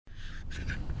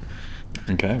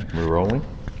Okay, we're rolling.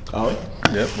 Are we?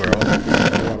 Yep, we're rolling.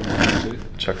 1, 2.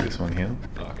 Chuck this one here.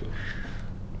 Oh, cool.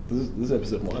 This is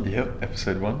episode 1. Yep,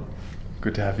 episode 1.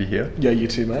 Good to have you here. Yeah, you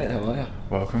too, mate. How are you?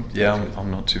 Welcome. Yeah,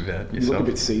 I'm not too bad. You Yourself? look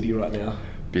a bit seedy right now.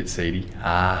 Bit seedy.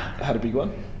 Had a big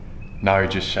one? No,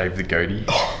 just shave the goatee.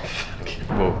 Oh, fuck.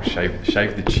 Well, shave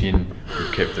the chin.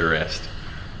 We've kept the rest.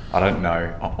 I don't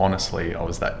know. Honestly, I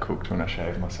was that cooked when I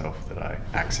shaved myself that I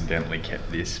accidentally kept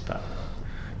this, but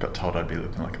got told I'd be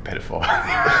looking like a pedophile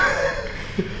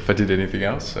if I did anything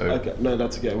else. So Okay, no,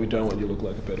 that's okay. We don't want you to look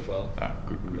like a pedophile.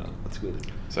 Good. No, that's good.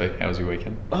 So, how was your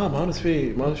weekend? Mine was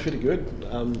pretty good.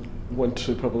 Went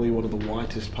to probably one of the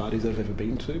whitest parties I've ever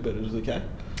been to, but it was okay.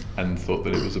 And thought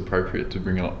that it was appropriate to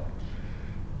bring up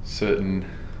certain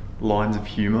lines of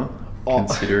humour,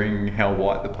 considering how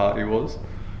white the party was.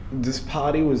 This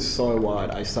party was so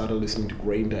white, I started listening to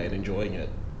Green Day and enjoying it.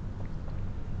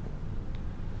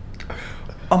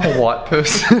 I'm a white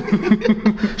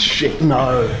person. Shit,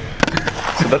 no.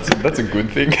 So that's a good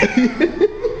thing.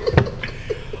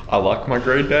 I like my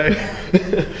Green Day.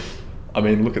 I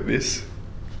mean, look at this.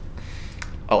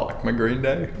 I like my Green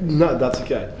Day. No, that's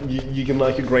okay. You can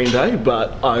like a Green Day,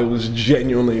 but I was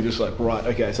genuinely just like, right,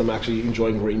 okay, so I'm actually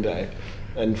enjoying Green Day.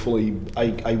 And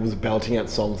I was belting out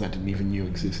songs I didn't even know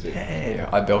existed. Yeah,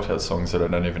 I belt out songs that I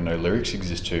don't even know lyrics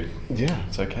exist to. Yeah.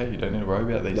 It's okay, you don't need to worry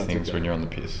about these That's things okay. when you're on the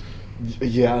piss.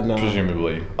 Yeah, no.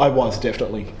 Presumably. I was,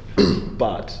 definitely.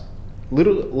 But,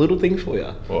 little thing for you.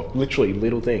 What? Literally,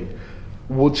 little thing.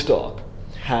 Woodstock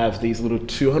have these little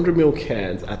 200ml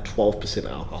cans at 12%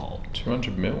 alcohol.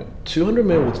 200 mil.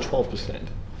 200ml was 12%.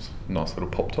 Nice little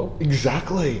pop top.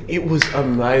 Exactly. It was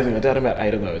amazing. I did about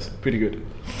 8 of those. Pretty good.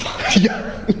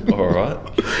 Yeah.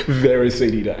 Alright. Very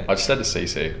seedy day. I just had a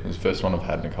CC. It was the first one I've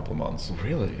had in a couple of months.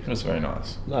 Really? It was very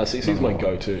nice. No, CC's my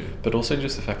go-to. But also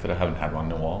just the fact that I haven't had one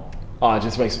in a while. Oh, it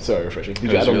just makes it so refreshing. Did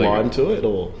It you was add a really lime good. to it,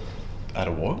 or? Add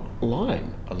a what?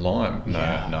 Lime. A lime? No,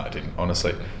 Yeah. no, I didn't.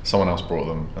 Honestly, someone else brought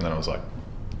them, and then I was like,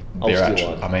 I'll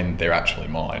steal one. they're actually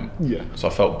mine. Yeah. So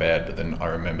I felt bad, but then I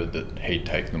remembered that he'd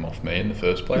taken them off me in the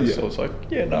first place. Yeah. So I was like,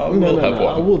 yeah, no, No, we'll have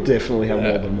one. I will definitely have Yeah.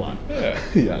 more than one. Yeah.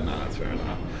 Yeah, no, that's fair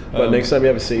enough. But next time you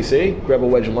have a CC, grab a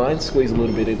wedge of line, squeeze a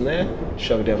little bit in there,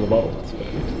 shove it down the bottle. That's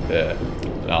perfect.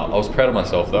 Yeah. No, I was proud of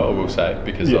myself though, I will say,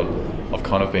 because Yeah. I've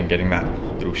kind of been getting that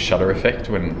little shudder effect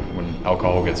when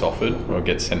alcohol gets offered or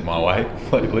gets sent my way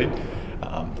lately.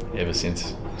 Ever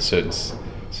since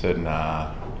certain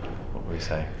what would we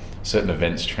say? Certain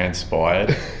events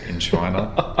transpired in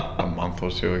China a month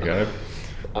or two ago.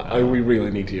 We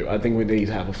really need to. I think we need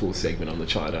to have a full segment on the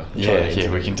China.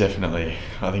 Yeah, we can definitely.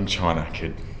 I think China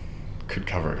could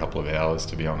cover a couple of hours,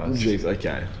 to be honest. Jeez,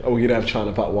 okay. Are we going to have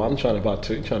China Part 1, China Part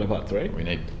 2, China Part 3? We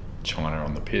need China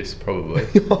on the piss, probably.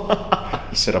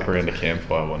 Set up around a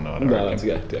campfire one night. I No, reckon. that's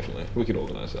okay, definitely. We can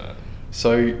organise that.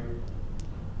 So,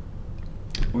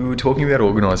 we were talking about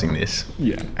organising this.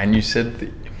 Yeah. And you said that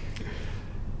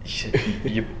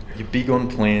you're big on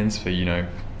plans for,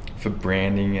 for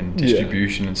branding and Yeah.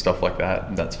 distribution and stuff like that.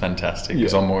 And that's fantastic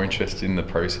because Yeah. I'm more interested in the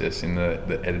process, in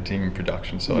the editing and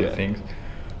production side Yeah. of things.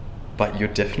 But you're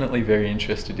definitely very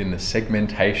interested in the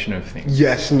segmentation of things.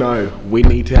 Yes, no, we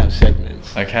need to have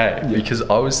segments. Okay, Yeah. because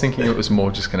I was thinking it was more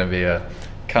just going to be a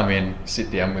come in,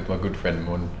 sit down with my good friend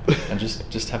Mun, and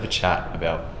just have a chat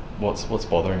about what's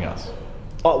bothering us.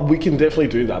 Oh, we can definitely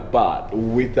do that, but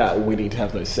with that, we need to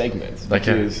have those segments. Okay.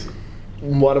 Because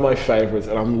one of my favourites,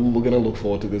 and I'm going to look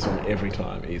forward to this one every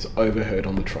time, is Overheard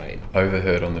on the Train.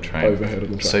 Overheard on the train. Overheard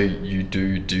on the train. So you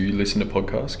do you listen to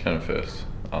podcasts? Can I first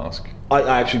ask?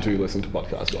 I actually do listen to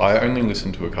podcasts. I only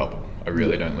listen to a couple. I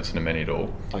really Yeah. don't listen to many at all.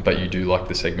 Okay. But you do like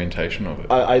the segmentation of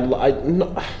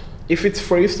it. If it's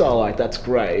freestyle, like, that's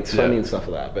great. It's funny Yeah. and stuff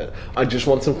like that. But I just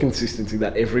want some consistency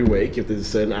that every week, if there's a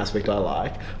certain aspect I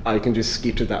like, I can just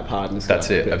skip to that part and just That's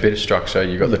go, it. A bit of structure.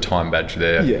 You got the time badge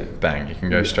there. Yeah. Bang. You can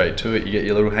go Yeah. straight to it. You get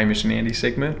your little Hamish and Andy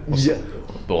segment. Yeah.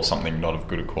 Or something not of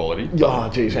good quality. Oh,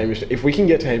 geez, Hamish. If we can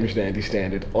get to Hamish and Andy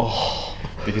standard, oh.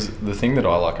 Because the thing that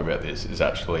I like about this is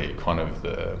actually kind of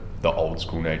the old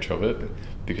school nature of it.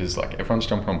 Because like everyone's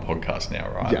jumping on podcasts now,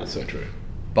 right? Yeah, so true.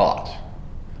 But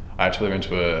I actually went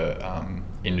to a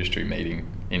industry meeting,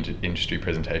 industry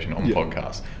presentation on Yeah.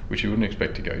 podcasts, which you wouldn't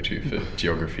expect to go to for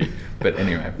geography. But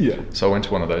anyway, Yeah. so I went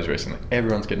to one of those recently.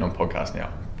 Everyone's getting on podcasts now.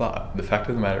 But the fact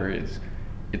of the matter is,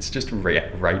 it's just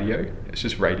radio. It's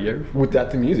just radio.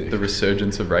 Without the music. The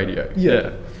resurgence of radio.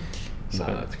 Yeah. So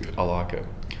Nah, that's good. I like it.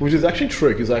 Which is actually true,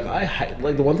 because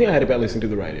the one thing I hate about listening to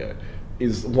the radio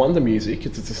is, one, the music,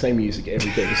 it's the same music every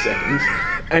 30 seconds,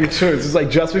 and two, it's just like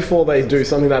just before they do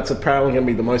something that's apparently going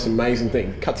to be the most amazing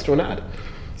thing, cuts to an ad.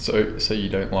 So you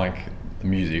don't like the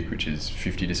music, which is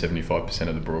 50 to 75%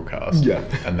 of the broadcast, Yeah.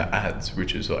 and the ads,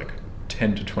 which is like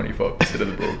 10 to 25% of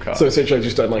the broadcast. So essentially, I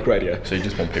just don't like radio. So you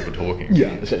just want people talking.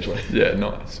 Yeah, essentially. Yeah,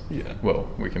 nice. Yeah. Well,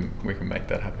 we can make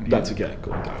that happen. Here. That's okay.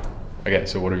 Cool. Okay.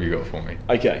 So what have you got for me?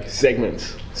 Okay,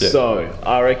 segments. Yeah. So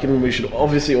I reckon we should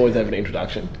obviously always have an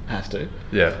introduction. Has to.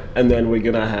 Yeah. And then we're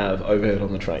gonna have overheard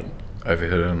on the train.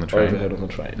 Overheard on the train. Overheard on the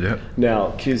train. Yeah.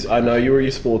 Now, because I know you were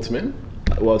a sportsman,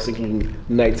 well, I was thinking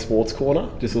Nate's Sports Corner,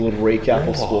 just a little recap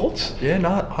of sports. Yeah, no,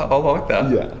 I like that.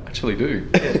 Yeah. Actually do.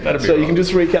 Yeah, that'd be So you right. can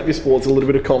just recap your sports, a little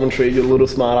bit of commentary, your little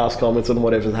smart-ass comments on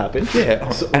whatever's happened. Yeah,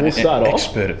 So and we'll start off.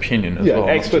 expert opinion as Yeah, well.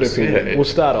 expert Just- opinion. yeah. We'll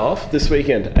start off this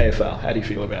weekend, AFL. How do you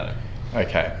feel about it?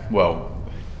 Okay, well,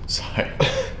 so...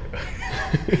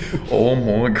 oh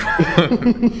my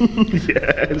god.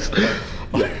 Yes.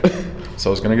 Yeah. So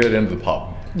I was going to go down to the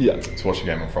pub Yeah. to watch the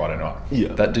game on Friday night. Yeah.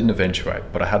 That didn't eventuate,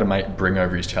 but I had a mate bring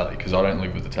over his telly because I don't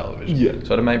live with the television. Yeah. So I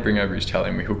had a mate bring over his telly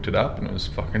and we hooked it up and it was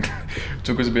fucking... it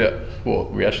took us about... Well,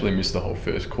 we actually missed the whole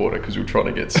first quarter because we were trying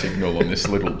to get signal on this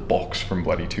little box from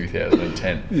bloody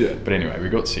 2010. Yeah. But anyway, we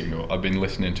got signal. I've been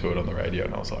listening to it on the radio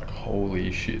and I was like,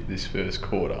 holy shit, this first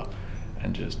quarter.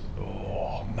 And just,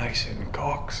 Mason,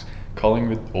 Cox,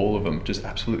 Collingwood, all of them, just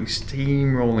absolutely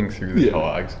steamrolling through the Yeah.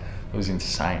 Tigers. It was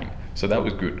insane. So that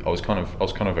was good. I was kind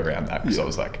of around that because I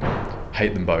was like,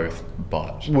 hate them both,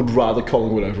 but Would rather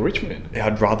Collingwood over Richmond.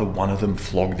 I'd rather one of them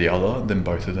flog the other than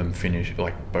both of them finish,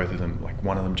 like both of them, like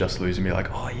one of them just lose and be like,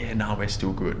 oh yeah, no, we're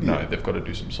still good. No, Yeah. they've got to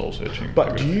do some soul searching.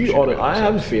 But They've do got to you... finish it I better.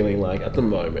 have a feeling like, at the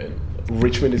moment,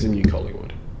 Richmond is a new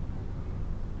Collingwood.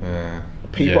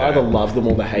 People Yeah. either love them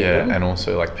or they hate Yeah, them. and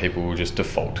also like people will just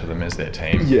default to them as their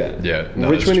team. Yeah. Yeah. No,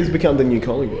 Richmond that's has true. become the new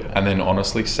Collingwood. And then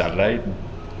honestly, Saturday,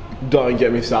 Don't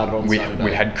get me started on we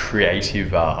Saturday. had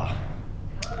creative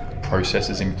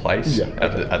processes in place Yeah,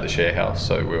 at okay. the share house.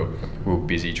 So we were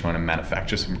busy trying to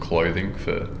manufacture some clothing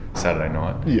for Saturday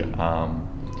night. Yeah.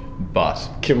 But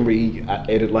Can we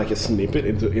edit like a snippet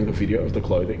in the video of the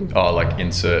clothing? like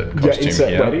insert costume insert.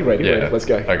 here. Ready, let's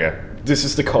go. Okay. This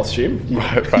is the costume.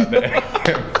 Right there.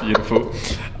 Beautiful.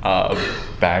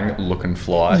 Bang, look and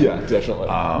fly. Yeah, definitely.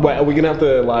 Wait, are we gonna have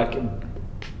the like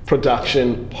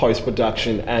production,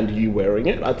 post-production, and you wearing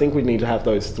it? I think we need to have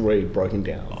those three broken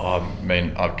down. I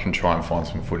mean, I can try and find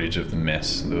some footage of the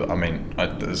mess. I mean,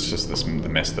 it's just the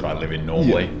mess that I live in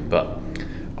normally, Yeah. but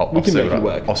I'll can see make what it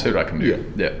work. I'll see what I can do.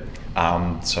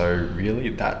 Yeah. So really,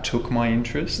 that took my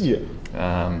interest. Yeah.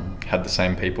 Had the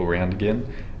same people around again,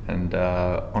 and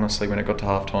honestly, when it got to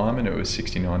half time and it was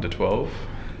 69 to 12.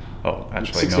 Oh,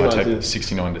 actually, no, I 69 take to- it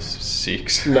 69 to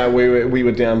 6. No, we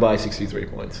were down by 63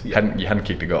 points. Yeah. You hadn't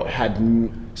kicked a goal. Had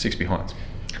 6 behinds.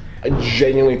 I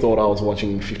genuinely thought I was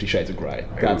watching 50 Shades of Grey.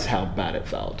 That's how bad it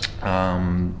felt.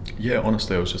 Yeah,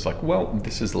 honestly, I was just like, well,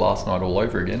 this is last night all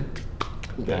over again.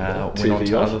 We're on TV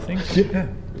to off. other things. Yeah.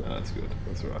 No, that's good.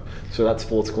 That's all right. So that's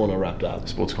Sports Corner wrapped up.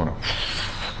 Sports corner.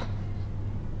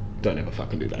 Don't ever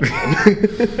fucking do that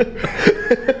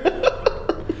again.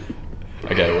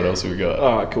 Okay, what else have we got?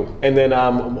 All right, cool. And then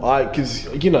because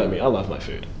you know me, I love my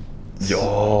food.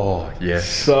 Oh, yes.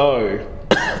 So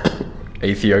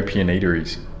Ethiopian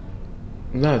eateries.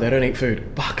 no, they don't eat food.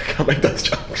 Fuck, I can't make those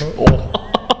jokes. Oh.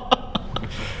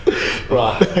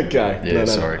 Right. Okay. Yeah,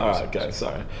 sorry. All right. Okay.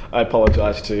 Sorry. I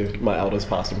apologise to my elders,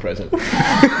 past and present.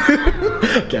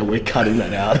 Okay, we're cutting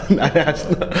that out. That's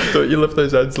not- Thought you left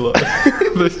those ads alive.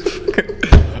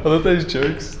 I thought those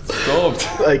jokes stopped.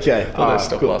 Okay. I thought they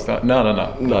stopped last night. No.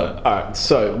 No. All right.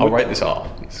 So I'll rate this up.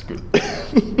 It's good.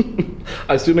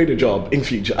 I still need a job in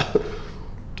future.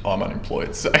 I'm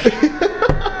unemployed, so.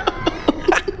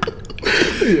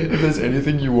 If there's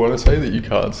anything you want to say that you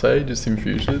can't say, just in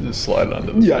future, just slide it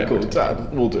under the Yeah, table. cool. Done.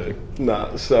 We'll do.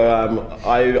 No. So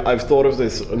I've thought of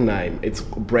this name. It's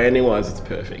branding wise, it's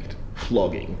perfect.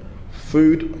 Flogging,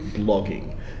 food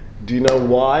blogging. Do you know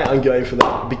why I'm going for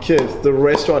that? Because the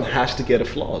restaurant has to get a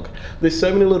flog. There's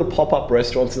so many little pop-up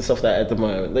restaurants and stuff that at the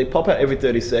moment. They pop out every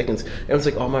 30 seconds. And it's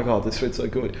like, oh my God, this food's so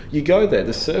good. You go there,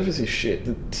 the service is shit.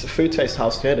 The food tastes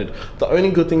half standard. The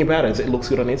only good thing about it is it looks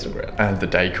good on Instagram. And the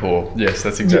decor. Yes,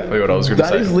 that's exactly what I was going to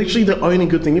say. That is literally the only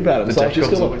good thing about it. The So I'm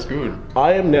just decor's gonna- always good.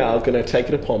 I am now going to take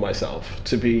it upon myself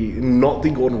to be not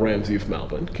the Gordon Ramsay of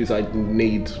Melbourne, because I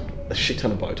need a shit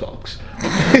ton of Botox.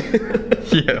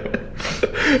 Yeah.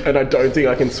 And I don't think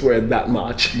I can swear that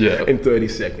much Yeah. in 30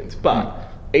 seconds. But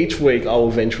each week I will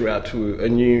venture out to a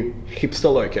new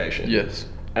hipster location. Yes.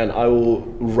 And I will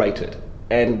rate it.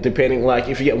 And depending, like,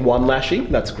 if you get one lashing,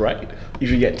 that's great. If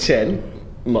you get 10,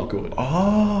 not good.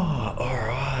 Oh,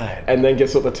 alright. And then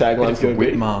guess what the tagline's It's a going to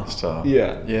be? Whipmaster.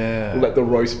 Yeah. Yeah. Let the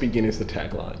roast begin is the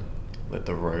tagline. Let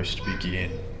the roast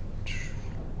begin.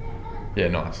 Yeah,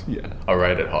 nice. Yeah. I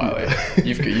rate it highly.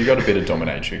 You got a bit of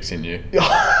dominatrix in you.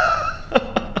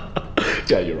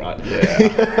 Yeah, you're right.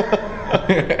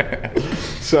 Yeah.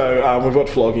 So we've got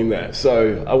flogging there.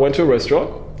 So I went to a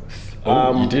restaurant.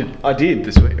 Oh, you did? I did.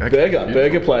 This week? Okay, Burger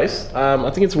beautiful. place. I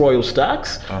think it's Royal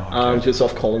Stacks, Oh, okay. just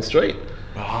off Collins Street.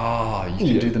 Ah, you can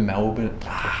Yeah. do the Melbourne.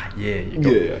 Ah, yeah. You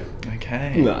got, Yeah.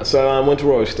 Okay. No, so I went to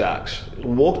Royal Stacks.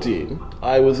 Walked in.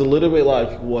 I was a little bit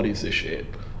like, what is this shit?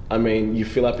 I mean, you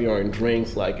fill up your own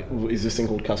drinks. Like, is this thing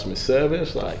called customer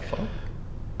service? Like, Fuck.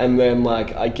 and then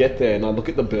like I get there and I look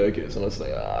at the burgers and I was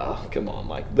like, come on.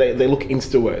 Like, they look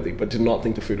Insta-worthy, but did not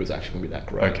think the food was actually going to be that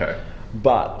great. Okay.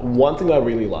 But one thing I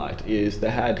really liked is they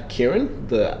had Kirin,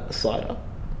 the cider.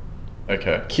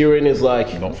 Okay. Kirin is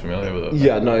like, Not familiar with it.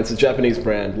 yeah, no, it's a Japanese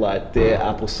brand. Like their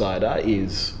apple cider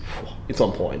it's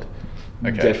on point.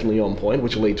 Okay. Definitely on point,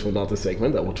 which will lead to another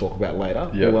segment that we'll talk about later.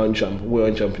 Yeah. We won't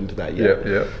jump into that yet.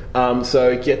 Yeah.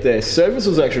 So get there. Service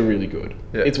was actually really good.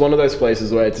 Yeah. It's one of those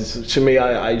places where to me,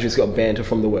 I just got banter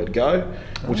from the word go,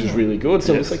 which is really good.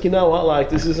 So Yes. it's like, you know what, like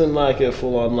this isn't like a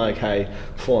full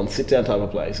on sit down type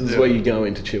of place. This is Yeah. where you go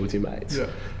in to chill with your mates. Yeah.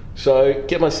 So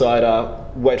get my cider,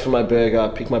 wait for my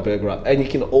burger, pick my burger up, and you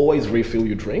can always refill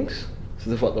your drinks.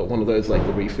 So they've got one of those like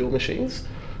the refill machines.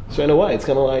 So in a way, it's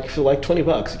kind of like for like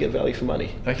 $20, you get value for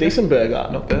money. Okay. Decent burger,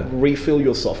 Not bad. refill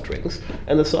your soft drinks,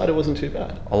 and the cider wasn't too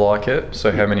bad. I like it.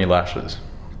 So how many lashes?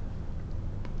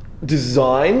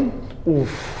 Design,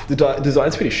 oof, the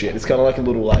design's pretty shit. It's kind of like a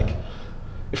little like,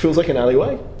 it feels like an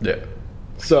alleyway. Yeah.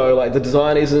 So like the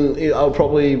design isn't. I'll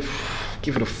probably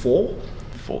give it a 4.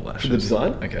 4 lashes. The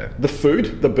design. Okay. The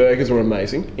food, the burgers were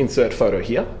amazing. Insert photo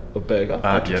here of burger.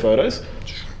 I took yeah. photos.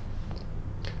 Yep.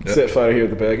 Insert photo here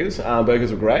of the burgers.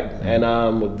 Burgers were great, and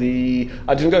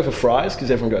I didn't go for fries because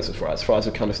everyone goes for fries. Fries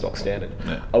are kind of stock standard.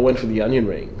 Yeah. I went for the onion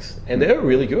rings, and they were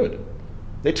really good.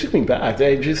 They took me back.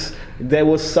 They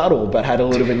were subtle, but had a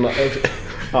little bit of.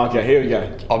 Okay, here we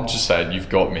go. I'm just saying, you've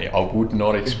got me. I would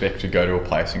not expect to go to a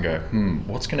place and go,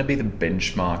 what's going to be the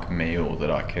benchmark meal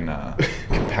that I can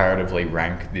comparatively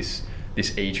rank this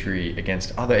eatery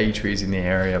against other eateries in the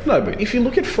area? No, but if you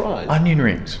look at fries, Onion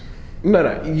rings.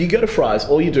 no, you go to fries.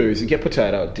 All you do is you get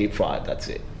potato, deep fried. That's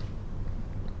it.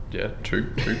 Yeah, true.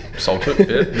 Salt it.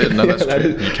 Yeah, no, that's Yeah,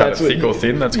 true. that is- You cut it that's what- thick or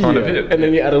thin, that's kind of Yeah, it. and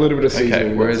then you add a little bit of seasoning. Okay,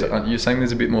 and whereas that's it. you're saying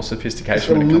there's a bit more sophistication Just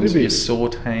a when it comes to little your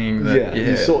bit. sauteing. That,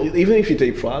 Yeah, even if you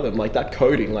deep fry them, like that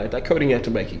coating you have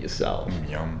to make it yourself.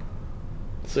 Yum.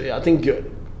 So yeah, I think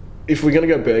if we're gonna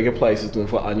go burger places and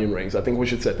for onion rings, I think we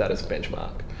should set that as a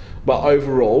benchmark. But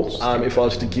overall, if I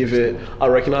was to give it, I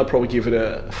reckon I'd probably give it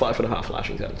a 5.5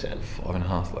 lashings out of 10.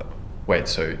 5.5. Wait,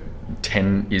 so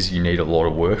 10 is you need a lot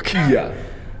of work, Yeah,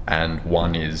 and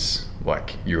 1 is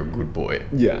like you're a good boy.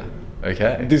 yeah.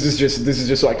 Okay. This is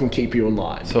just so I can keep you in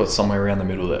line. So it's somewhere around the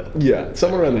middle there. Yeah,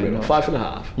 somewhere around the Okay, middle. nice.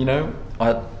 5.5. You know,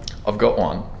 I've got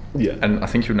one. Yeah. And I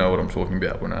think you'll know what I'm talking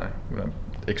about when I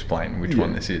explain which Yeah.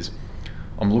 one this is.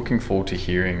 I'm looking forward to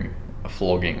hearing a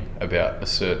flogging about a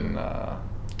certain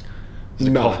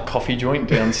No. coffee joint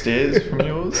downstairs from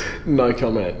yours. No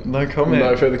comment. No comment.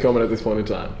 No further comment at this point in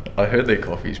time. I heard their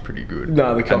coffee's pretty good.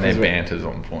 No, the and coffee's their very- banter's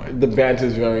on point. The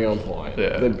banter's very on point.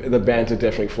 Yeah. The banter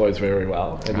definitely flows very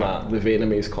well, and Ah. the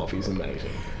Vietnamese coffee is amazing.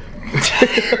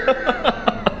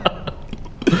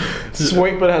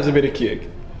 Sweet, but has a bit of kick.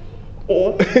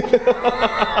 Oh.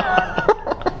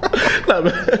 No,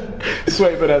 but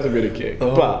sweet, but has a bit of kick.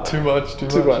 Oh, but too much.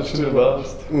 too much.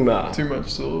 Nah. Too much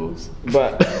sauce.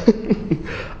 But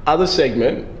other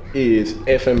segment is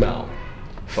FML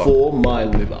for my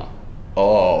liver,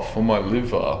 Oh, for my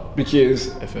liver.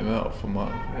 because FML for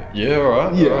my. Yeah,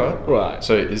 alright. yeah, alright. right.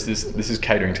 So this is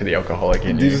catering to the alcoholic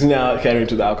in This you. is now catering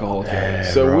to the alcoholic. Yeah,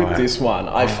 so right. with this one,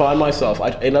 I find myself, I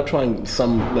end up trying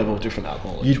some level of different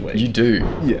alcohol each week. You do.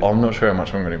 Yeah. I'm not sure how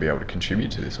much I'm going to be able to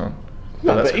contribute to this one.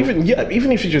 No, that's but cool.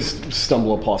 even if you just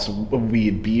stumble across a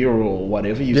weird beer or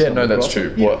whatever, you Yeah, stumble no, that's across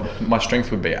true. it, yeah. What my strength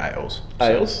would be ales. So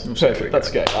Ales, we'll see if we perfect. go.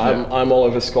 That's good. Yeah. I'm all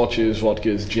over scotches,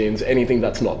 vodkas, gins, anything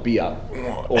that's not beer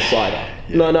or cider.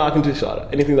 No, I can do cider.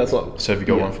 Anything that's not. So have you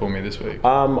got yeah. one for me this week?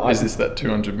 Is this that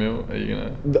 200 mil? Are you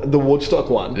gonna? The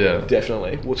Woodstock one? Yeah.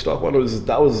 definitely. Woodstock one was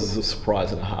a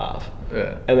surprise and a half.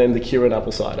 Yeah. And then the Kirin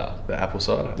apple cider. The apple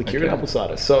cider. The Kirin apple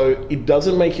cider. So it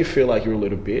doesn't make you feel like you're a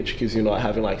little bitch because you're not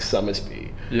having like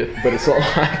Summersby. Yeah. But it's not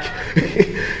like.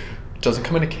 Doesn't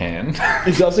come in a can.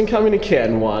 It doesn't come in a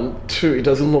can, 1. 2, it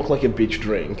doesn't look like a bitch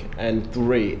drink. And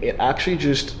 3, it actually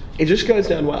just goes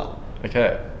down well.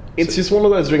 Okay. It's just one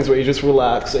of those drinks where you just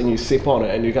relax and you sip on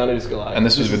it and you kind of just go like... And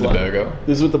this was is with the like- burger?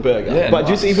 This is with the burger. Yeah, but nice.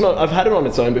 just even I've had it on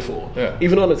its own before. Yeah.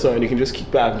 Even on its own, you can just kick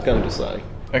back and kind of just like,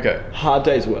 Okay. hard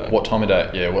day's work. What time of day?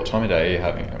 Yeah. What time of day are you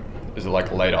having it? Is it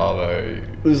like late arvo?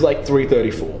 It was like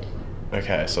 3:34.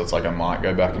 Okay, so it's like I might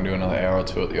go back and do another hour or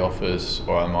two at the office,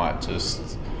 or I might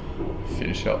just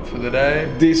finish up for the day.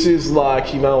 This is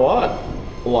like, you know what?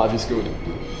 Life is good.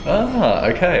 Ah,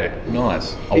 okay,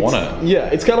 nice. I want it. Yeah,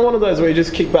 it's kind of one of those where you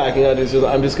just kick back and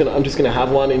I'm just gonna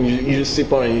have one, and you just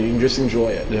sip on it and you just enjoy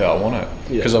it. Yeah, I want it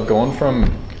Yeah. because I've gone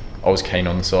from I was keen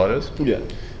on the ciders Yeah.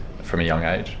 from a young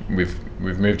age. We've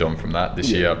moved on from that. This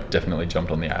Yeah. year, I've definitely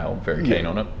jumped on the ale. Very keen Yeah.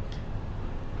 on it.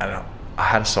 And I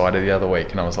had a cider the other week,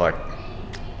 and I was like,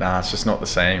 nah, it's just not the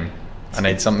same. I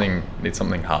need something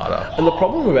harder. And the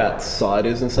problem about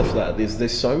ciders and stuff like that is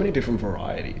there's so many different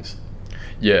varieties.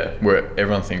 Yeah, where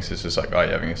everyone thinks it's just like, oh,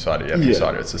 you're having a cider, you're having Yeah. a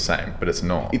cider. It's the same, but it's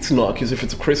not. It's not, because if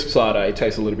it's a crisp cider, it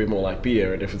tastes a little bit more like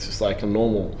beer, and if it's just like a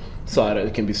normal cider,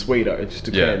 it can be sweeter. It just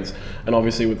depends. And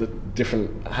obviously, with the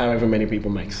different, however many people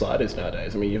make ciders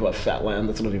nowadays. I mean, you've got Fat Lamb,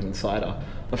 that's not even cider.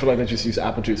 I feel like they just use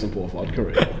apple juice and pour vodka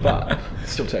in it, but it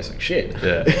still tastes like shit.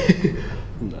 Yeah.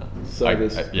 No. So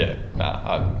there's.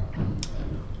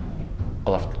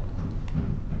 I'll have to...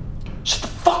 Shut the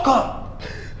fuck up!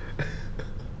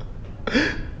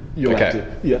 You'll have Okay.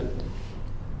 to. Yeah.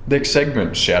 Next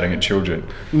segment, shouting at children.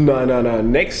 No.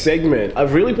 Next segment.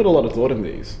 I've really put a lot of thought in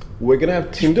these. We're gonna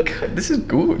have Tinder. This is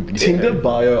good. Yeah. Tinder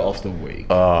bio of the week.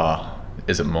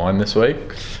 Is it mine this week?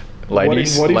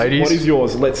 Ladies, What ladies. is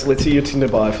yours? Let's hear your Tinder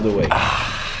bio for the week.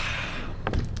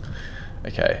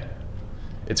 Okay.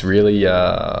 It's really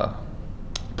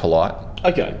polite.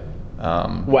 Okay.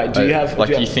 Wait, do you have? Like,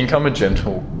 do you think I'm a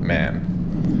gentle man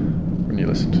when you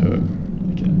listen to it.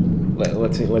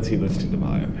 Let's hear this Tinder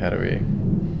bio. How do we?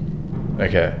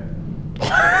 Okay.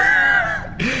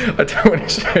 I don't want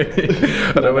to show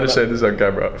this. I don't want to show this on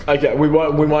camera. Okay, we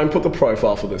won't put the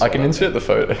profile for this. I can insert the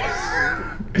photo.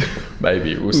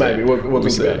 Maybe we'll see. Maybe we'll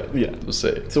see. do that. Yeah. We'll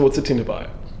see. So what's a Tinder bio?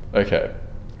 Okay.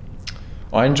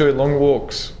 I enjoy long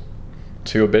walks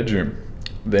to your bedroom,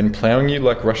 then ploughing you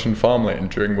like Russian farmland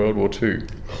during World War II.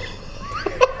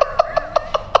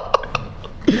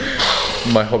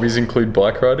 My hobbies include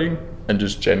bike riding and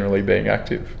just generally being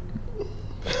active.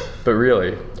 But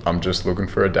really, I'm just looking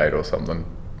for a date or something.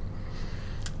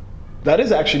 That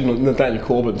is actually Nathaniel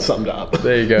Corbin summed up.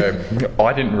 There you go.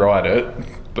 I didn't write it,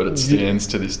 but it stands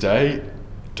to this day.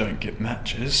 Don't get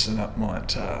matches, and that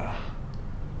might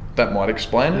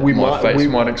explain it. My face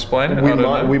might explain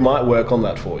it. We might work on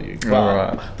that for you. But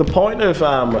Alright. the point of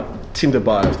Tinder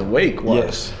bio of the week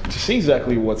was to see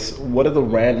exactly what are the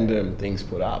random things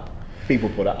people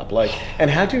put up, like, and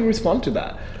how do you respond to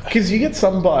that? Because you get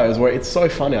some bios where it's so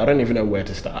funny, I don't even know where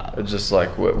to start. It's just like,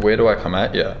 where do I come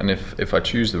at you? And if I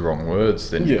choose the wrong words,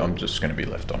 then Yeah. I'm just going to be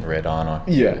left on red, aren't I?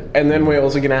 Yeah, and then we're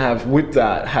also going to have, with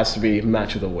that, has to be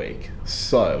match of the week.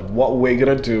 So what we're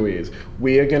going to do is,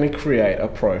 we are going to create a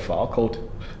profile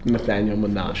called Nathaniel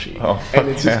Menashe. Oh, and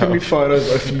it's just going to be photos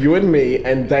of you and me,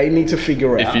 and they need to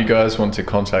figure out. If you guys want to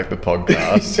contact the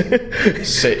podcast,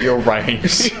 set your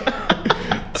range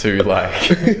to like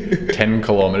 10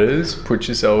 kilometers. Put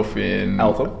yourself in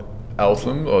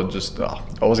Eltham, or just I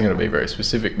wasn't going to be very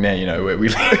specific. Now you know where we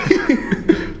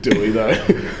live. Do we though?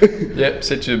 Yep.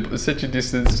 Set your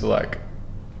distance to like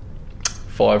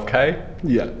 5k.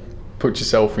 Yeah. Put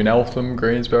yourself in Eltham,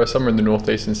 Greensboro, somewhere in the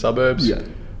northeastern suburbs. Yeah.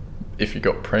 If you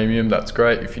got premium, that's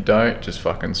great. If you don't, just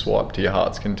fucking swipe to your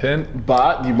heart's content.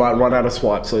 But you might run out of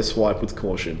swipes, so swipe with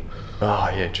caution. Oh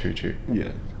yeah, true.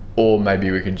 Yeah. Or maybe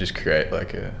we could just create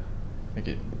like an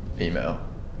email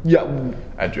Yeah,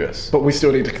 address. but we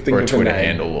still need to think Or a of Twitter a name.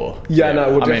 handle, or Yeah, no,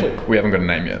 we'll I mean, definitely- we haven't got a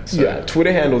name yet. So. Yeah,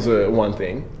 Twitter handles are one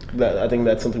thing. That I think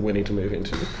that's something we need to move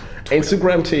into.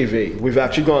 Instagram TV. We've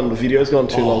actually the video's gone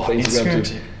too long for Instagram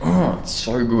TV. Oh, it's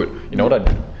so good. You know what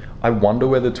I wonder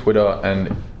whether Twitter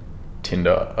and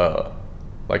Tinder are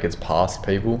like it's past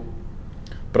people,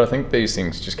 but I think these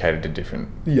things just cater to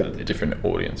different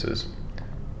audiences,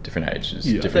 different ages,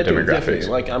 different they do, demographics. definitely.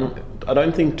 Like I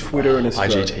don't think Twitter and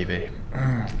Australia. IGTV.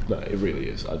 No, it really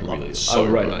is. I it's so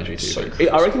rate good. IGTV. So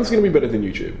I reckon it's going to be better than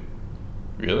YouTube.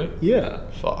 Really? Yeah.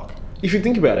 Fuck. If you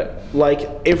think about it, like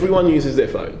everyone uses their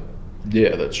phone.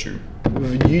 Yeah, that's true.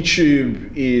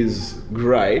 YouTube is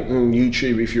great, and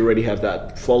YouTube, if you already have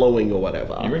that following or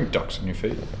whatever. You wearing ducks on your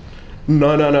feet?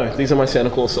 No. These are my Santa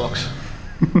Claus socks.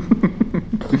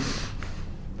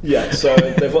 Yeah, so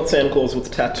they've got Santa Claus with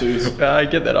tattoos.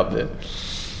 Get that up there.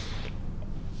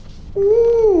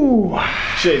 Ooh.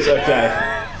 Jeez,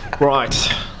 okay. Right.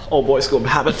 Old boy school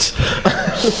habits.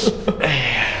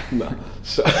 No.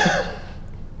 So,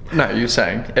 No, you're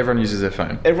saying everyone uses their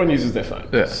phone. Everyone uses their phone.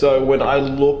 Yeah. So when I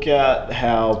look at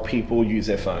how people use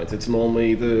their phones, it's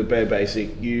normally the bare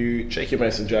basic. You check your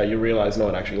messenger, you realize no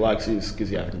one actually likes you because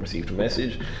you haven't received a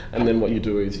message, and then what you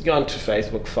do is you go onto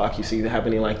Facebook. You see they have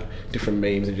any like different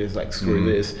memes and just like screw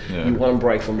this. Yeah. You want to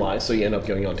break from life, so you end up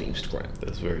going onto Instagram.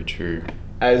 That's very true.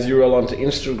 As you roll onto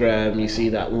Instagram, you see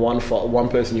that one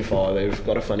person you follow, they've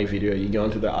got a funny video, you go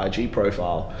onto their IG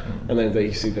profile, and then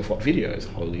you see they've got videos.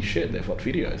 Holy shit, they've got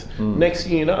videos. Next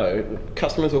thing you know,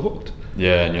 customers are hooked.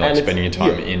 Yeah, and you're like And spending your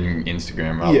time yeah. in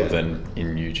Instagram rather Yeah. than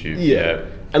in YouTube. Yeah.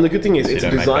 And the good thing is, So you it's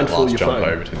don't make designed that for last your jump phone.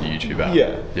 over to the YouTube app.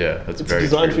 Yeah. Yeah, that's It's very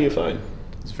designed true. for your phone.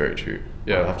 It's very true.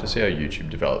 Yeah, I'll have to see how YouTube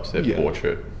develops their Yeah.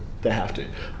 portrait. They have to.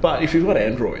 But if you've got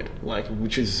Android, like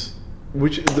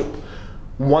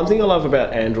one thing I love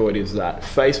about Android is that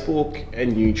Facebook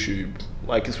and YouTube,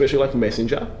 like especially like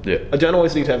Messenger, Yeah. I don't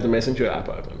always need to have the Messenger app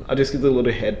open. I just get the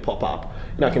little head pop up,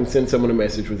 and I can send someone a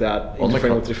message without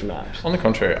interfering with different apps. On the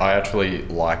contrary, I actually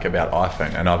like about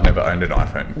iPhone, and I've never owned an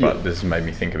iPhone, but Yeah. this has made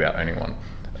me think about owning one.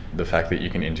 The fact that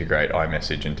you can integrate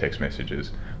iMessage and text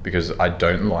messages, because I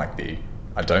don't like the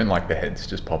heads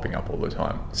just popping up all the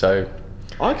time. So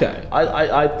Okay,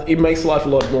 it makes life a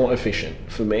lot more efficient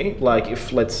for me. Like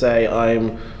if, let's say,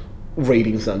 I'm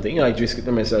reading something, I just get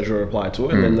the message or reply to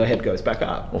it, and then the head goes back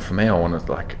up. well, for me, I want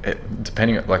to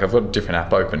depending, like I've got a different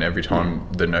app open every time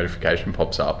the notification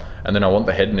pops up, and then I want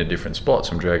the head in a different spot,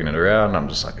 so I'm dragging it around, and I'm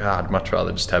just like, I'd much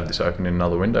rather just have this open in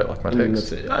another window, like my And text.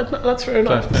 that's it. That's fair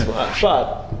enough. That's smart.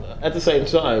 But at the same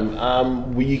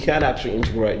time, you can actually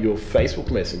integrate your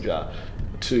Facebook Messenger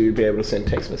to be able to send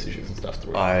text messages and stuff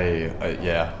through.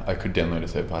 I could download a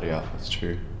third-party app. That's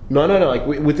true. No. Like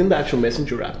within the actual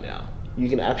Messenger app now, you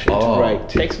can actually integrate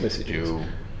text messages. Ew.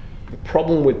 The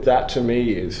problem with that to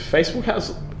me is Facebook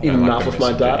has I don't enough like of the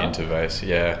my Messenger data.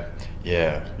 interface.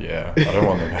 Yeah. I don't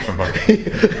want them having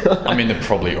my. I mean, they've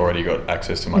probably already got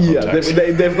access to my Yeah, contacts,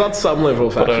 they've got some level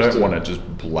of but I access don't to want it. to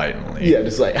just blatantly. Yeah,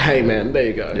 just like, hey man, there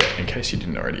you go. Yeah, in case you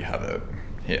didn't already have it.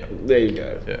 Yeah. There you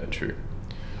go. Yeah, true.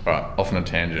 All right, off on a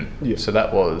tangent. Yeah. So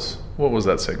what was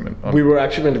that segment? We were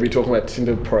actually meant to be talking about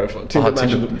Tinder profile.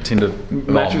 Tinder Tinder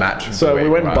match. of So the we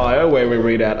week, went right. bio, where we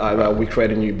read out either we create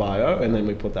a new bio and then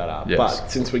we put that up. Yes. But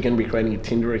since we're going to be creating a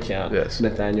Tinder account, Yes.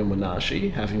 Nathaniel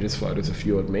Monashi having just photos of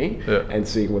you and me, Yeah. and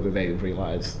seeing whether they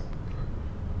realise.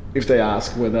 If they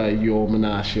ask whether you're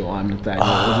Monashi or I'm Nathaniel,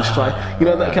 we'll just try,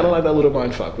 that kind of like that little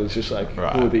mindfuck. Was just like,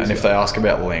 Right. who are these And if guys? they ask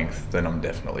about length, then I'm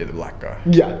definitely the black guy.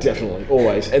 Yeah, definitely,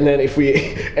 always. And then if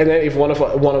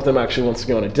one of them actually wants to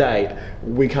go on a date,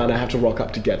 we kind of have to rock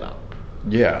up together.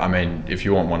 Yeah, I mean, if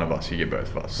you want one of us, you get both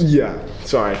of us. Yeah,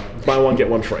 sorry, buy one get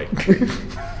one free.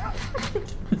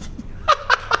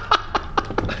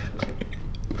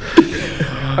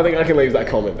 I think I can leave that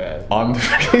comment there. I'm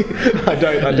the I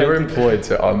don't. You're think- employed,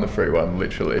 so I'm the free one,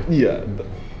 literally. Yeah,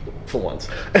 for once.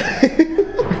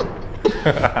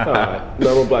 Alright,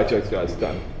 no more black jokes, guys.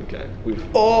 Done. Okay. We've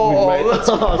made- Oh,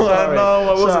 sorry. no,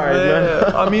 I wasn't Sorry, there.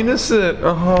 man. I'm innocent.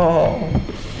 Oh.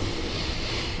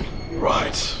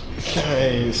 Right.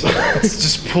 Okay. So, Let's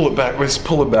just pull it back. Let's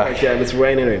pull it back. okay, let's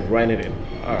rein it in.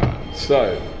 Alright.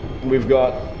 So, we're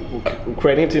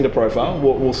creating a Tinder profile.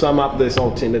 We'll sum up this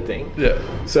whole Tinder thing. Yeah.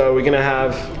 So we're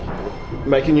gonna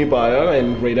make a new bio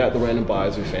and read out the random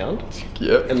bios we found.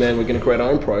 Yep. And then we're going to create our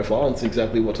own profile and see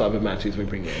exactly what type of matches we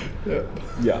bring in. Yeah.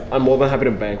 Yeah, I'm more than happy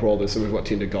to bankroll this, so we've got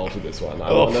Tinder Gold for this one.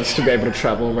 I want us to be able to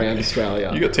travel around Australia.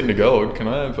 You got Tinder Gold. Can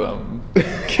I have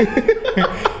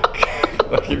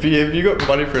like if you got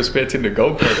money for a spare Tinder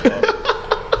Gold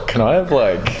profile, can I have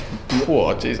I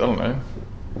don't know.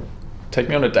 Take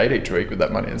me on a date each week with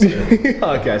that money instead.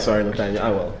 Okay, sorry, Nathaniel. I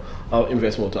will. I'll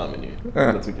invest more time in you.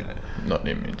 That's okay. Not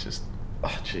in me, just Oh,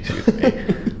 jeez,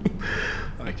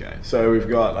 me. Okay, so we've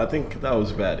got. I think that was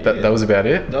about it. that was about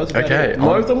it. That was about okay. it.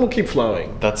 More of them will keep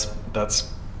flowing. That's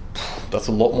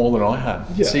a lot more than I had.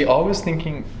 Yeah. See, I was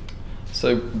thinking.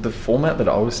 So the format that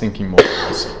I was thinking more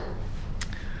was,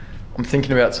 I'm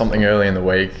thinking about something early in the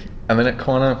week, and then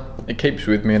it keeps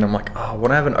with me, and I'm like, I want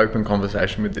to have an open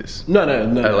conversation with this. No.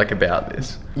 Like about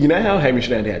this. You know how Hamish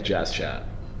and Andy had Jazz Chat?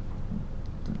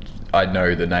 I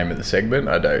know the name of the segment.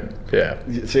 I don't. Yeah.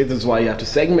 See, this is why you have to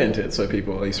segment it so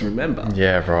people at least remember.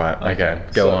 Yeah. Right. Okay.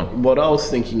 Go So on. What I was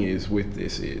thinking is with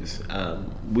this is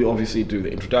we obviously do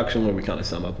the introduction where we kind of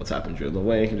sum up what's happened during the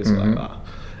week and just and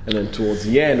then towards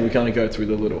the end we kind of go through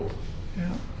the little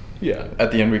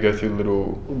At the end, we go through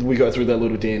that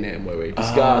little D&M where we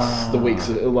discuss the weeks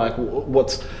like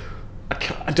what's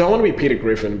I don't want to be Peter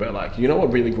Griffin, but like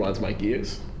what really grinds my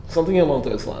gears. Something along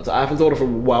those lines. I haven't thought of a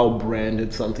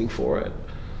well-branded something for it,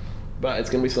 but it's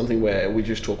going to be something where we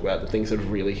just talk about the things that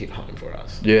really hit home for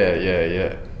us.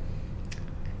 Yeah.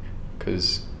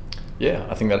 because yeah,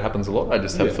 I think that happens a lot. I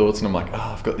just have Yeah. thoughts and I'm like,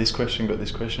 I've got this question,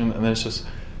 and then it's just,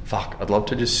 fuck, I'd love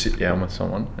to just sit down with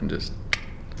someone and just,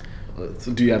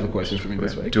 So do you have a question for me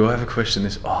this week? do I have a question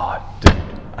dude, I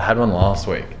had one last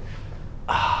week.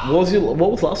 What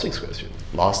was last week's question?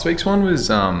 Last week's one was,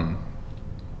 I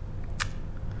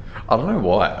don't know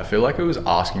why, I feel like it was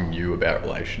asking you about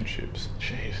relationships.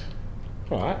 Jeez.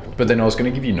 All right. But then I was going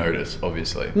to give you notice,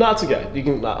 obviously. No, it's okay. You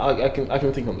can. I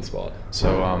can think on the spot.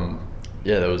 So,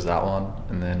 yeah, there was that one,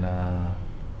 and then I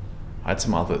had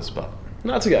some others, but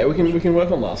No, it's okay. We can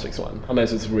work on last week's one,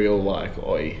 unless it's real like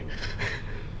oi.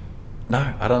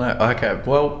 no, I don't know. Okay,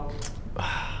 well,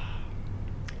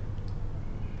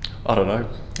 I don't know.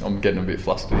 I'm getting a bit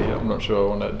flustered here. I'm not sure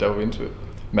I want to delve into it.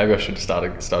 Maybe I should have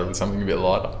started with something a bit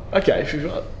lighter. Okay, if you've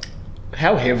got,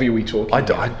 how heavy are we talking? I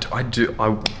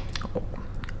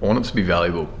want it to be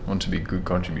valuable. I want it to be a good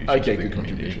contribution. Okay, to the good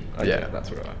community. contribution. Okay, Yeah, that's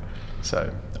all right.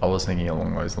 so I was thinking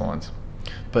along those lines.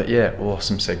 But yeah,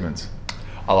 awesome segments.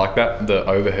 I like that, the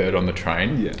overheard on the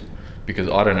train. Yeah. Because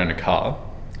I don't own a car,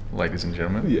 ladies and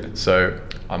gentlemen. Yeah. So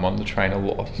I'm on the train a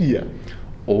lot. Yeah.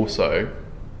 Also,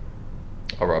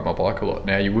 I ride my bike a lot.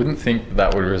 Now, you wouldn't think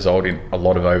that would result in a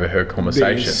lot of overheard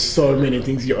conversation. There's so many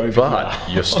things you overhear.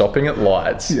 But you're stopping at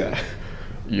lights. Yeah.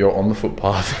 You're on the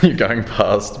footpath. You're going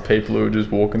past people who are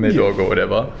just walking their dog or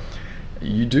whatever.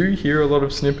 You do hear a lot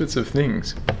of snippets of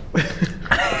things.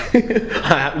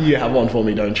 You have one for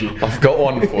me, don't you? I've got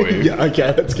one for you. Yeah,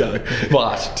 okay, let's go.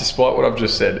 But despite what I've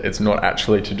just said, it's not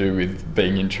actually to do with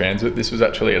being in transit. This was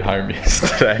actually at home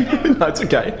yesterday. No, it's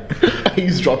okay.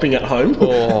 He's dropping at home.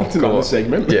 Oh, it's another God.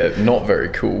 segment. Yeah, not very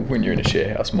cool when you're in a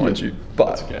share house, mind Yeah, you.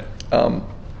 But that's okay.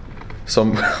 so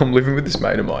I'm living with this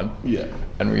mate of mine. Yeah.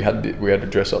 And we had a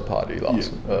dress up party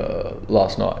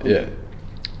last night. Yeah.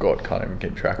 God, can't even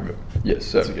keep track of it. Yes,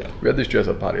 so That's okay. we had this dress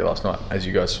up party last night, as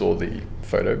you guys saw the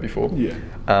photo before. Yeah.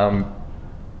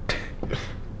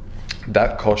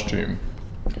 That costume,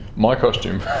 my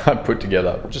costume, I put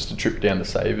together just a trip down to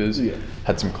Savers. Yeah.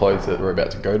 Had some clothes that were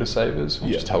about to go to Savers.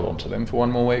 Yeah. Just held on to them for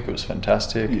one more week. It was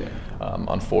fantastic. Yeah.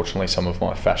 Unfortunately, some of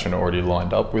my fashion already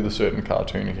lined up with a certain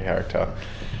cartoon character,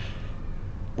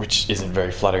 which isn't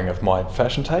very flattering of my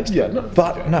fashion taste. Yeah, no,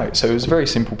 But okay. no, so it was very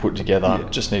simple put together. Yeah.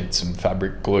 Just needed some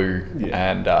fabric glue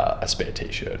Yeah. and a spare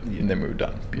t-shirt. Yeah. And then we were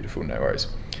done. Beautiful, no worries.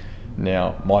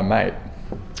 Now, my mate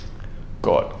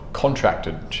got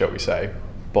contracted, shall we say,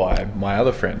 by my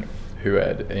other friend who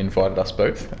had invited us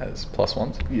both as plus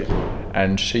ones. Yeah.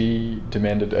 And she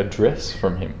demanded a dress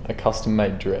from him, a custom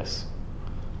made dress.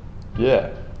 Yeah.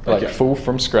 Like Okay. full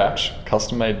from scratch,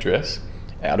 custom made dress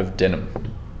out of denim.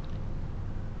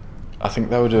 I think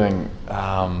they were doing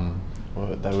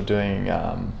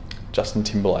Justin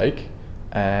Timberlake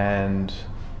and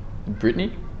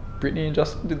Britney and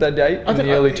Justin, did they date in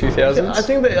the early 2000s? I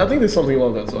think there's something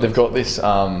along that side. They've got this.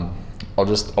 I'll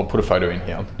put a photo in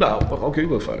here. No, I'll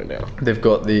Google a photo now. They've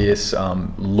got this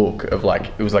look of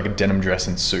it was like a denim dress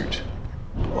and suit.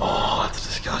 Oh, that's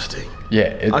disgusting.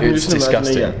 Yeah, I can it's just imagine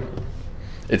disgusting. it,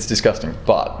 It's disgusting,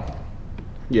 but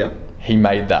Yeah. he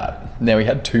made that. Now, he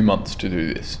had 2 months to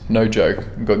do this. No joke.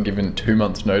 Got given 2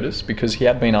 months' notice because he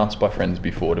had been asked by friends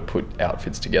before to put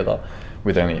outfits together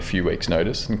with only a few weeks'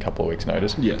 notice and a couple of weeks'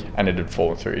 notice. Yeah. And it had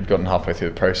fallen through. He'd gotten halfway through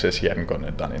the process. He hadn't gotten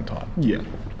it done in time. Yeah.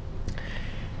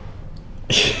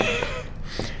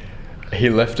 He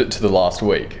left it to the last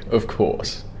week, of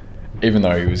course. Even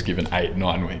though he was given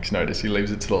 8-9 weeks' notice, he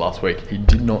leaves it to the last week. He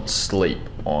did not sleep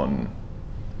on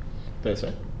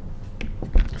Thursday.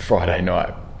 Friday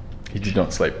night. He did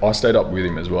not sleep. I stayed up with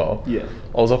him as well. Yeah.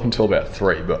 I was up until about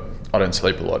 3, but I don't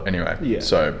sleep a lot anyway. Yeah.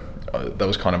 So that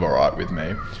was kind of alright with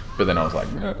me. But then I was like,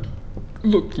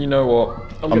 look, you know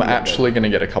what? I'm gonna actually going to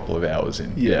get a couple of hours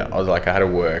in. Yeah. I was like, I had to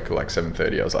work like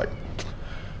 7:30. I was like,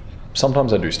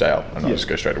 sometimes I do stay up and I Yeah. just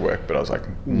go straight to work. But I was like,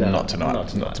 No, not tonight. Not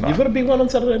tonight. Not tonight. You've got a big one on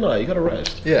Saturday night. You got to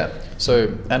rest. Yeah.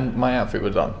 So, and my outfit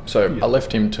was done. So Yeah. I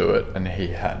left him to it, and he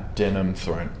had denim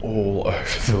thrown all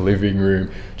over the living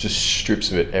room, just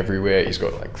strips of it everywhere. He's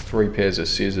got like 3 pairs of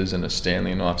scissors and a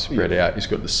Stanley knife spread out. He's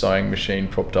got the sewing machine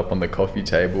propped up on the coffee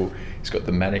table. He's got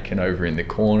the mannequin over in the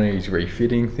corner. He's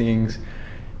refitting things.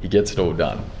 He gets it all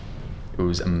done. It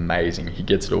was amazing. He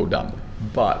gets it all done.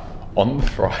 But on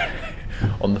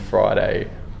the Friday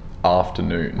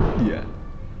afternoon, Yeah.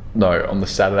 no, on the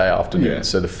Saturday afternoon, Yeah.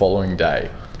 so the following day,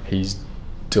 he's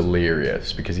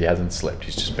delirious because he hasn't slept.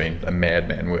 He's just been a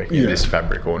madman working in Yeah. this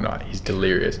fabric all night. He's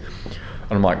delirious.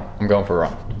 And I'm like, I'm going for a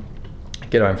run.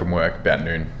 Get home from work about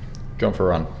noon, going for a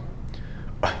run.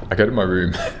 I go to my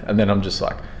room and then I'm just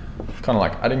like, kind of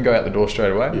like, I didn't go out the door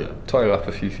straight away. Yeah. Tied up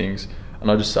a few things and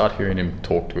I just start hearing him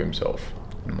talk to himself.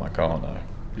 And I'm like, oh no.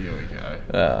 Here we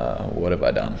go. What have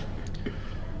I done?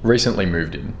 Recently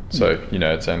moved in, so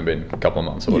it's only been a couple of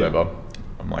months or whatever.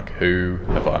 I'm like, who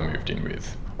have I moved in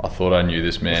with? I thought I knew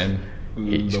this man.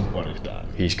 Look what he's done.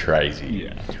 He's crazy.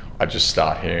 Yeah. I just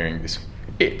start hearing this.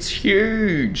 It's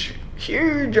huge,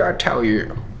 huge. I tell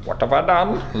you. What have I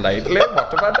done lately?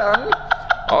 What have I done?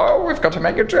 Oh, we've got to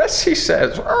make a dress. He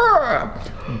says.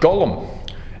 Gollum.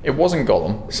 It wasn't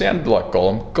Gollum. Sounded like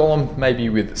Gollum. Gollum maybe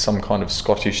with some kind of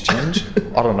Scottish tinge.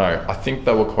 I don't know. I think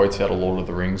they were quotes out of Lord of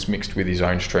the Rings mixed with his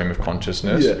own stream of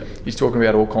consciousness. Yeah. He's talking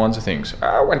about all kinds of things.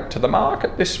 I went to the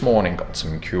market this morning, got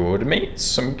some cured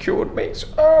meats.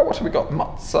 Oh, what have we got?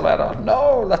 Mozzarella.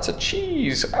 No, that's a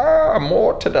cheese.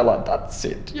 Mortadella. That's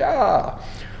it. Yeah.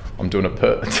 I'm doing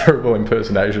a terrible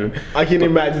impersonation. I can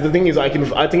imagine. The thing is, I think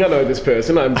I know this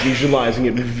person. I'm visualizing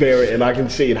it and I can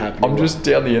see it happening. I'm just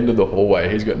down the end of the hallway.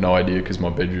 He's got no idea because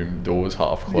my bedroom door is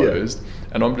half closed,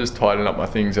 and I'm just tidying up my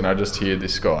things, and I just hear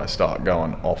this guy start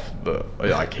going off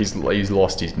he's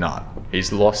lost his nut.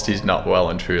 He's lost his nut well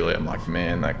and truly. I'm like,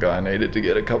 man, that guy needed to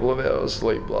get a couple of hours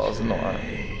sleep last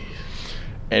night.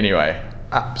 Anyway,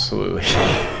 absolutely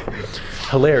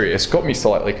hilarious. Got me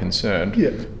slightly concerned. Yeah.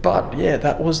 But yeah,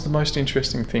 that was the most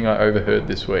interesting thing I overheard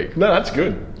this week. No, that's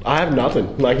good. I have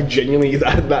nothing. Like genuinely,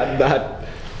 that.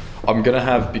 I'm gonna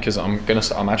have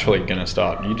I'm actually gonna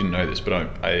start. You didn't know this, but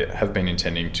I have been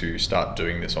intending to start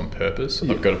doing this on purpose.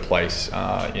 Yeah. I've got a place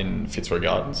in Fitzroy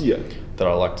Gardens Yeah. that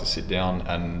I like to sit down,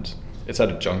 and it's at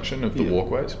a junction of the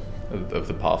walkways, of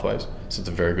the pathways. So it's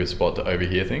a very good spot to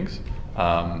overhear things.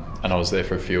 And I was there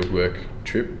for a fieldwork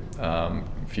trip a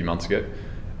few months ago,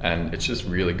 and it's just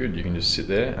really good. You can just sit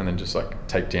there and then just like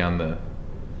take down the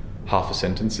half a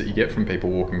sentence that you get from people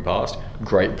walking past.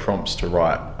 Great prompts to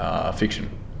write fiction.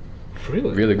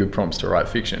 Really? Really good prompts to write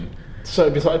fiction.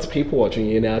 So besides people watching,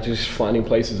 you're now just finding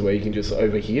places where you can just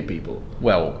overhear people.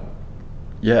 Well,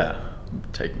 yeah, I'm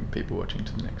taking people watching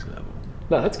to the next level.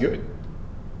 No, that's good.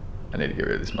 I need to get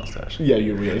rid of this mustache. Yeah,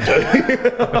 you really do.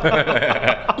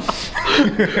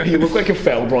 You look like a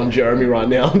failed Ron Jeremy right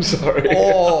now. I'm sorry.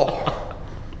 Oh,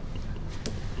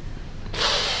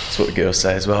 that's what the girls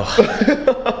say as well.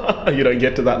 You don't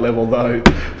get to that level though.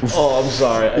 Oh, I'm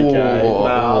sorry. Okay,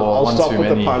 I'll one stop too with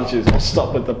many. the punches. I'll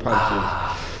stop with the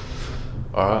punches.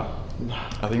 All right,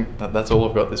 I think that's all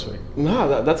I've got this week.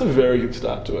 No, that's a very good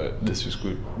start to it. This was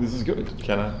good. This is good.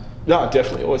 Can I? No,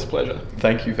 definitely. Always a pleasure.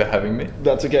 Thank you for having me.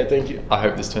 That's okay. Thank you. I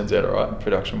hope this turns out alright,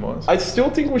 production-wise. I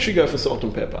still think we should go for salt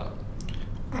and pepper.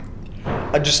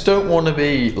 I just don't want to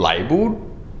be labelled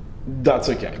That's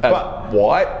okay. as But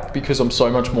white because I'm so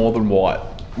much more than white.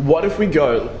 what if we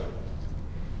go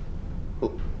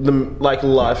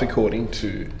life according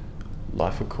to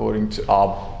Life according to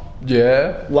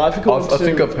yeah. life according I to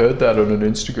think I've heard that on an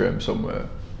Instagram somewhere.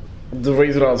 the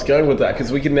reason I was going with that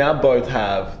because we can now both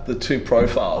have the two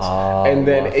profiles, and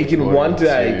then life it can one according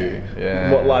day to-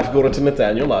 yeah. what life according to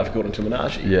Nathaniel, life according to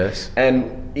Menashe. Yes.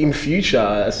 And in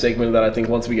future, a segment that I think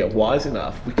once we get wise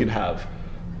enough, we could have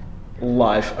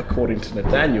life according to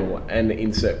Nathaniel and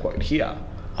insert quote here.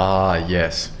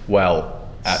 Yes. Well,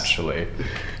 actually,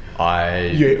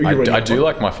 I already do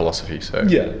like my philosophy, so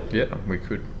Yeah. we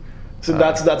could. So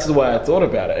that's the way I thought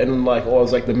about it, and like I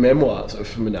was like the memoirs of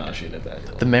Menashe and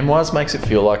Nathaniel. The memoirs makes it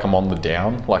feel like I'm on the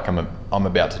down, like I'm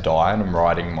about to die, and I'm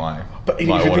writing my But if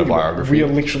my you think about it, autobiography. we are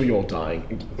literally all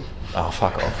dying. Oh,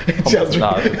 fuck off! Sounds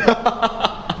No. really-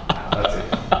 That's it.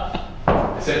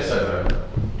 It's episode over.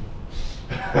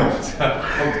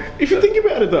 If you think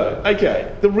about it though,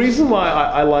 okay, the reason why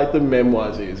I like the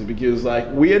memoirs is because like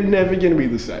we are never going to be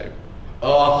the same.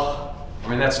 Oh, I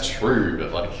mean that's true,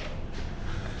 but like,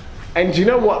 And do you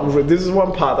know what? This is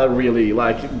one part that really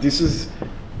like. This is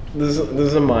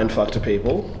a mind fuck to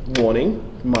people. Warning.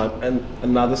 And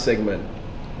another segment.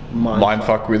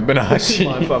 mindfuck with Menashe.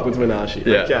 Mind fuck with Menashe.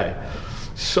 Yeah. Okay.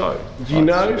 So you Right,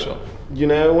 know, switch off. you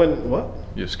know when what?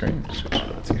 Your screen. I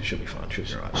think it should be fine. Should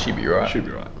be right. Should be right. Should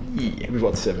be right. Yeah. We've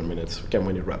got 7 minutes. Okay,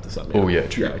 we need to wrap this up now. Oh, yeah,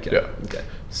 true. Yeah. Okay. Yeah. Okay.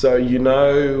 So you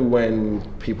know when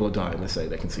people are dying, they say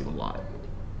they can see the light.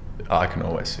 I can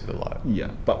always see the light. Yeah,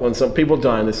 but when some people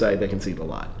die, they say they can see the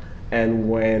light. And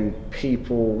when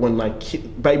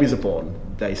babies are born,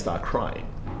 they start crying.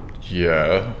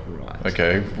 Yeah. Right.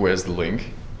 Okay. Where's the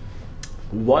link?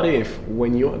 What if,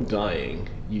 when you're dying,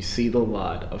 you see the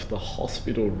light of the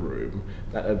hospital room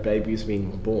that a baby is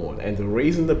being born, and the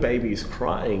reason the baby is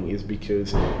crying is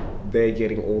because they're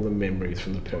getting all the memories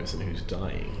from the person who's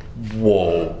dying.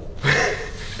 Whoa.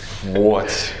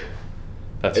 What?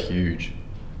 That's huge.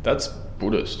 That's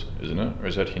Buddhist, isn't it? Or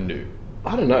is that Hindu?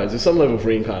 I don't know. Is there some level of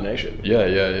reincarnation? Yeah.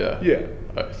 Yeah.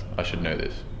 I should know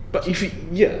this. But if you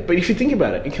think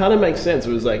about it, it kind of makes sense.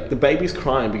 It was like the baby's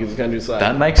crying because it's kind of just like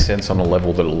That makes sense on a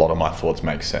level that a lot of my thoughts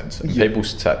make sense. And people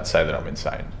say that I'm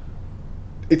insane.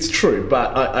 it's true,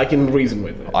 but I can reason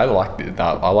with it. I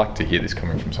like to hear this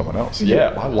coming from someone else.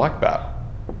 Yeah, I like that.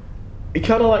 It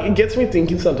kind of like it gets me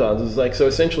thinking sometimes. It's like so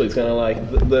essentially, it's kind of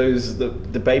like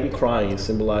the baby crying is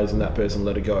symbolizing that person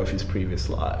let it go of his previous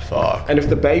life. Fuck. And if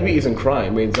the baby isn't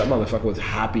crying, it means that motherfucker was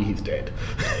happy he's dead.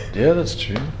 Yeah, that's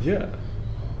true. Yeah.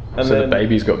 And So then the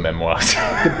baby's got memoirs.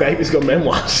 the baby's got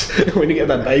memoirs. When you get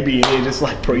that baby in here, just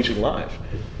like preaching life.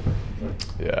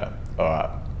 Yeah. All right.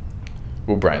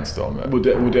 We'll brainstorm it. We'll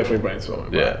definitely brainstorm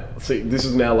it. Yeah. Right? See, this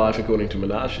is now life according to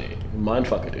Minashi,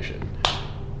 Mindfuck edition,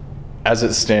 As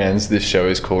it stands, this show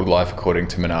is called Life According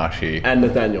to Minashi and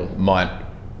Nathaniel.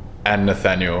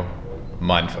 Nathaniel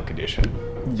Mindfuck Edition.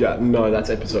 Yeah, no, that's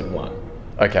episode 1.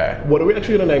 Okay. What are we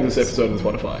actually gonna name this episode on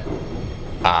Spotify?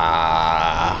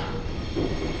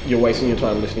 You're wasting your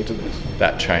time listening to this.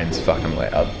 That train's fucking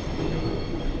loud.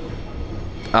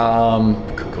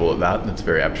 Could call it that. That's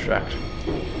very abstract.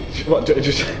 What,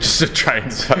 Just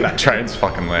that train's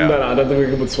fucking loud. No, I don't think we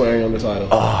can put swearing on the title.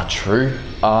 Oh, true.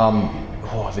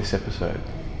 This episode.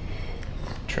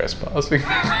 Trespassing.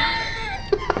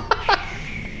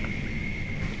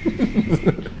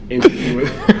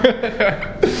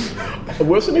 We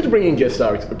also need to bring in guest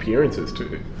star appearances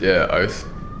too. Yeah, oath.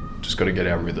 Just got to get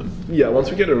our rhythm. Yeah,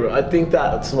 once we get I think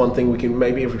that's one thing we can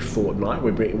maybe every fortnight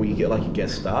we get like a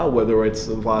guest star, whether it's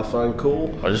via phone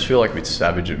call. I just feel like we'd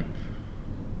savage them.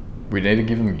 We need to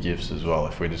give them gifts as well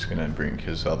if we're just going to bring,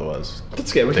 because otherwise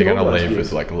That's okay. they're going to leave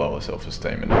with like lower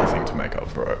self-esteem and nothing to make up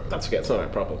for it. That's okay. It's not our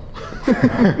problem.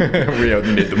 We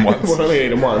only need them once. We only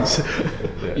need them once.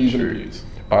 Yeah, Use and true. abuse.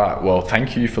 All right. Well,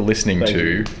 thank you for listening Thank to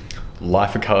you.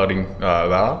 Life According.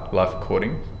 Life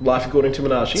According. Life according to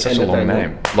Minashi. Such and a long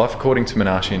Nathaniel. name. Life According to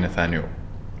Minashi and Nathaniel.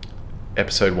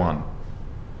 Episode 1.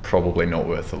 Probably not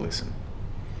worth a listen.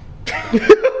 Fucking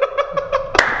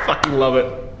love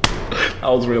it. That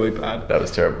was really bad. That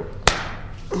was terrible.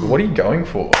 What are you going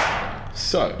for?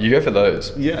 So You go for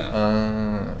those.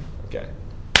 yeah. Okay.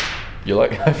 You're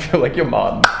like, I feel like you're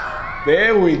Martin.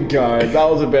 There we go. That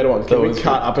was a better one. Can That we was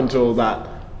cut up until that?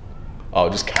 I'll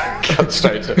just cut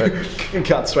straight to it.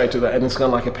 Cut straight to that, and it's kind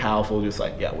of like a powerful, just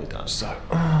like yeah, we're done. So,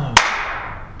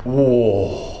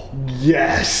 whoa,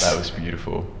 Yes. that was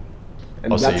beautiful.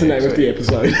 And I'll see that's the you name next of the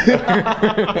episode.